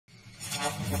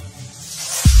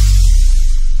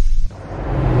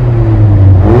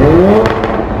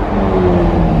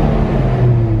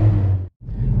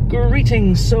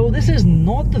Greetings. So this is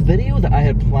not the video that I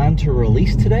had planned to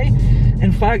release today.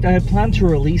 In fact, I had planned to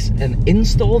release an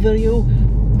install video,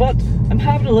 but I'm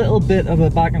having a little bit of a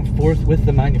back and forth with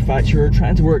the manufacturer,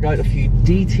 trying to work out a few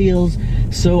details.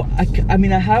 So I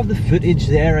mean, I have the footage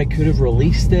there, I could have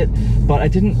released it, but I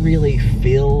didn't really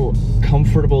feel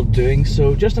comfortable doing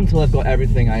so, just until I've got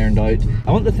everything ironed out.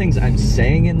 I want the things I'm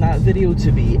saying in that video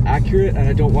to be accurate, and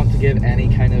I don't want to give any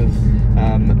kind of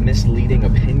misleading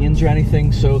opinions or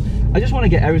anything, so I just want to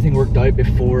get everything worked out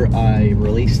before I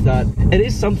release that. It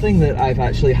is something that I've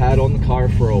actually had on the car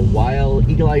for a while.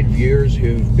 Eagle-eyed viewers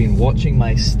who've been watching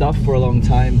my stuff for a long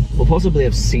time will possibly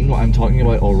have seen what I'm talking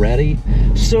about already.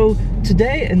 So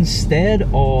today, instead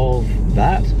of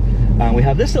that, we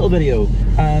have this little video,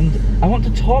 and I want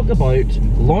to talk about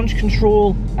launch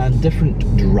control and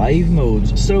different drive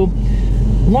modes. So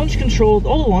launch control,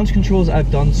 all the launch controls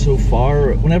I've done so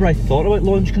far, whenever I thought about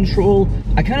launch control,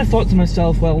 I kind of thought to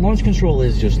myself, well, launch control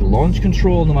is just launch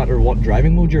control no matter what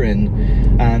driving mode you're in.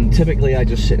 And typically I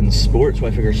just sit in sport, so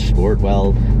I figure sport,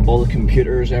 well, all the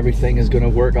computers, everything is going to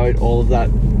work out all of that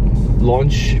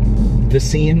launch the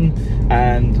same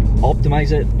and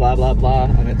optimize it, blah blah blah,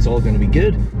 and it's all going to be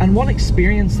good. And one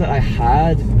experience that I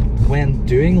had when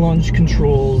doing launch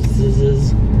controls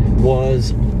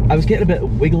was I was getting a bit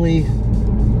wiggly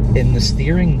in the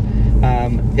steering.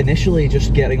 Initially,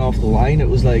 just getting off the line, it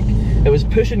was like, it was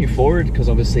pushing you forward, because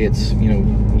obviously it's, you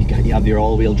know, you have your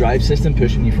all-wheel drive system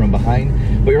pushing you from behind,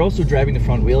 but you're also driving the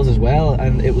front wheels as well,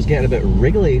 and it was getting a bit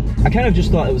wriggly. I kind of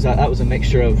just thought it was that was a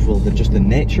mixture of, well, just the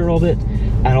nature of it,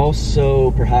 and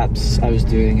also perhaps I was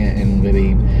doing it in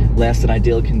maybe less than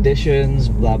ideal conditions,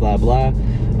 blah blah blah.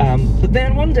 But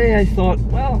then one day I thought,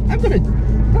 well, I'm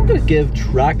gonna give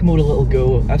track mode a little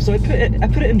go. So I put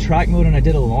it in track mode and I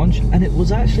did a launch, and it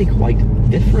was actually quite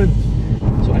different.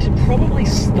 So I should probably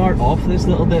start off this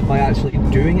little bit by actually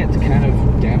doing it to kind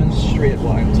of demonstrate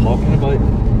what I'm talking about.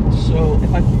 So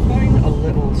if I find a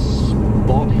little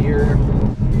spot here,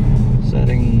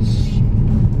 settings,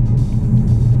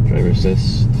 driver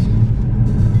assist,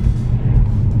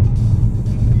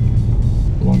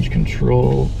 launch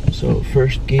control. So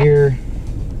first gear,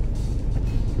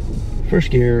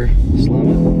 slam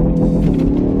it.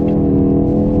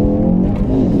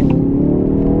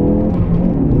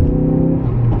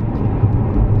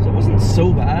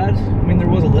 So bad. I mean, there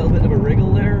was a little bit of a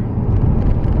wriggle there,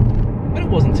 but it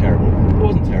wasn't terrible. It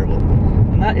wasn't terrible.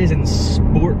 And that is in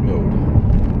sport mode.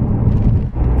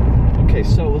 Okay,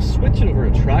 so we'll switch it over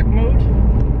to track mode.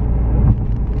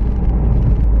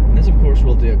 This, of course,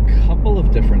 will do a couple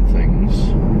of different things.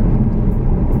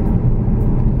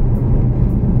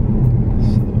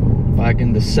 So, back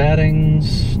into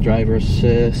settings, driver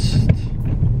assist,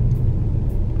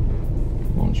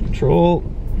 launch control.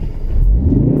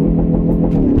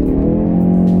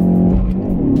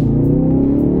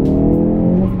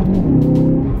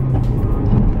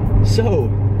 So,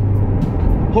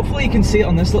 hopefully you can see it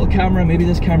on this little camera, maybe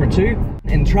this camera too.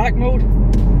 In track mode,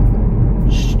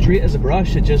 straight as a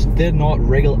brush, it just did not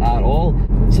wriggle at all.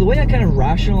 So the way I kind of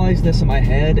rationalize this in my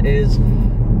head is,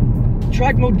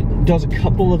 track mode does a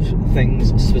couple of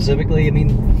things specifically. I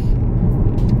mean,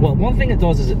 well, one thing it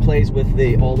does is it plays with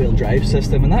the all-wheel drive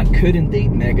system, and that could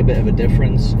indeed make a bit of a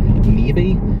difference,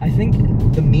 maybe. I think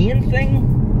the main thing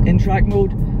in track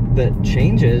mode that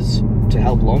changes to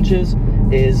help launches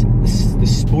is the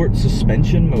sport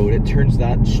suspension mode. It turns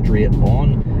that straight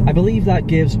on. I believe that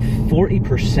gives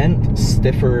 40%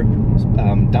 stiffer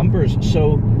dampers.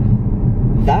 So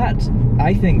that,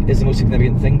 I think, is the most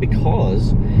significant thing,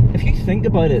 because if you think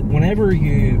about it, whenever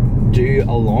you do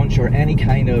a launch or any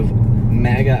kind of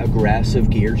mega aggressive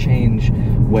gear change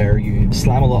where you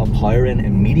slam a lot of power in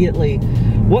immediately,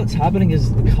 what's happening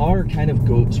is the car kind of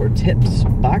sort of tips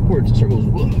backwards, sort of goes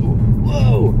whoa,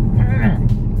 whoa.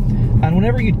 And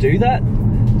whenever you do that,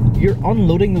 you're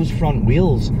unloading those front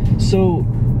wheels. So,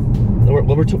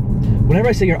 whenever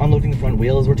I say you're unloading the front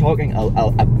wheels, we're talking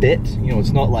a bit. You know, it's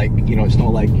not like, you know, it's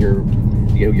not like your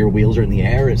wheels are in the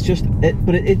air. It's just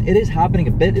but it is happening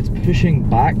a bit. It's pushing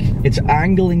back. It's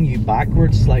angling you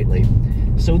backwards slightly.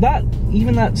 So that,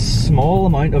 even that small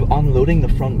amount of unloading the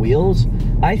front wheels,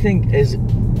 I think is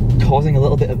causing a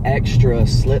little bit of extra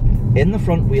slip in the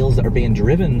front wheels that are being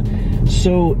driven.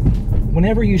 So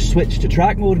whenever you switch to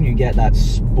track mode and you get that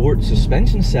sport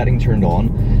suspension setting turned on,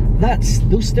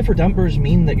 those stiffer dampers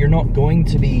mean that you're not going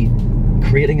to be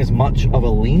creating as much of a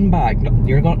lean back.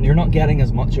 You're not getting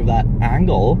as much of that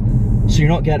angle, so you're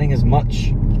not getting as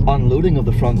much unloading of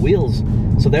the front wheels.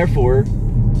 So therefore,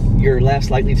 you're less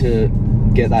likely to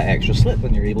get that extra slip,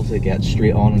 and you're able to get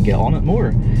straight on and get on it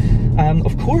more.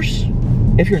 Of course,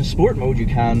 If you're in sport mode, you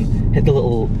can hit the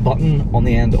little button on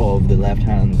the end of the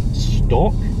left-hand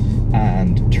stalk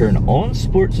and turn on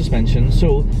sport suspension,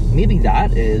 so maybe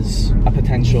that is a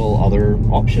potential other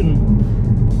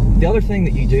option. The other thing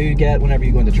that you do get whenever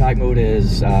you go into track mode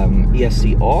is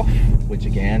ESC off, which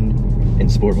again, in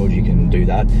sport mode you can do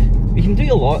that. You can do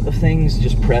a lot of things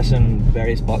just pressing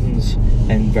various buttons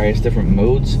in various different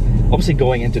modes. Obviously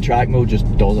going into track mode just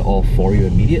does it all for you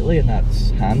immediately, and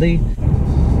that's handy.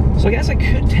 So I guess I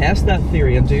could test that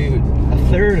theory and do a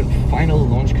third and final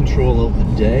launch control of the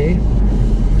day.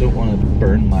 Don't want to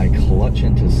burn my clutch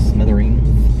into smithereens,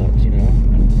 but you know.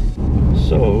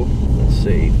 So let's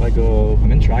see, if I go,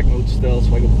 I'm in track mode still,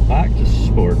 so I go back to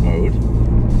sport mode.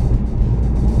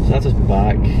 So that's us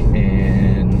back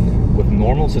in with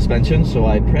normal suspension, so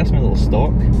I press my little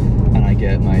stalk and I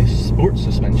get my sport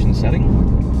suspension setting,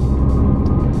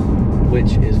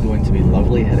 which is going to be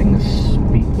lovely, hitting the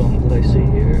speed bump that I see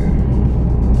here.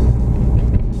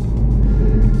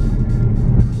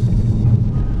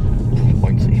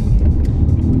 Bouncy.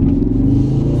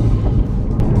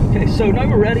 Okay, so now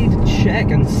we're ready to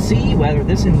check and see whether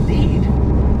this indeed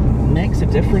makes a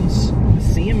difference, the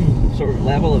same sort of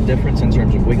level of difference in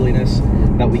terms of wiggliness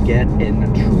that we get in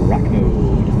track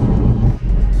mode.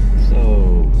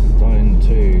 So, down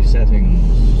to settings,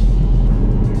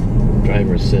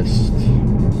 driver assist,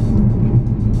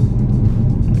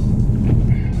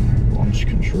 launch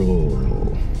control.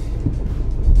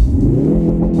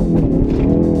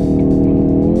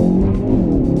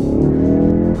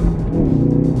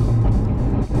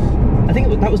 I think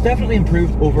that was definitely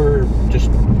improved over just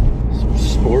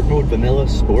sport mode, vanilla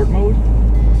sport mode.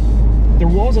 There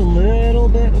was a little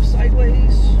bit of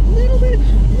sideways, a little bit.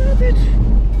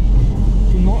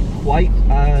 Not quite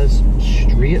as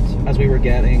straight as we were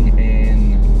getting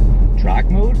in track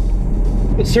mode,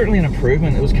 but certainly an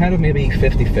improvement. It was kind of maybe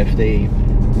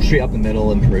 50-50, straight up the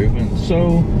middle improvement.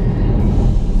 So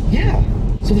yeah,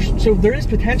 so there is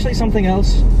potentially something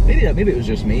else. Maybe it was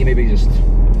just me, maybe it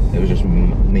was just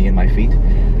me and my feet.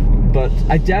 But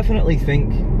I definitely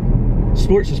think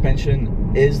sport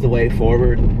suspension is the way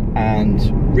forward,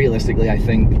 and realistically I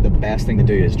think the best thing to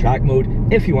do is track mode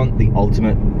if you want the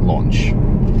ultimate launch.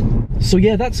 So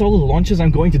yeah, that's all the launches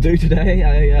I'm going to do today.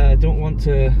 I don't want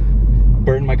to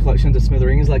burn my clutch into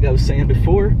smithereens like I was saying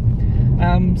before.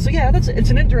 So yeah, it's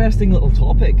an interesting little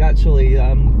topic actually,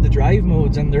 the drive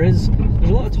modes, and there's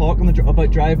a lot of talk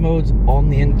about drive modes on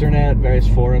the internet, various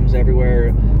forums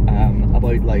everywhere,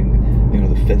 about, like, you know,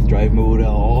 the 5th drive mode,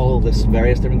 all this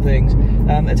various different things.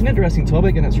 It's an interesting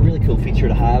topic, and it's a really cool feature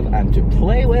to have and to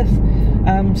play with.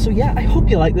 So yeah, I hope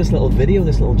you like this little video,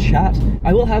 this little chat.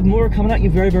 I will have more coming at you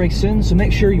very, very soon, so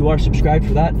make sure you are subscribed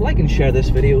for that. Like and share this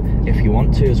video if you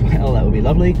want to as well, that would be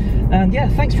lovely. And yeah,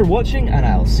 thanks for watching, and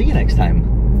I'll see you next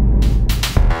time.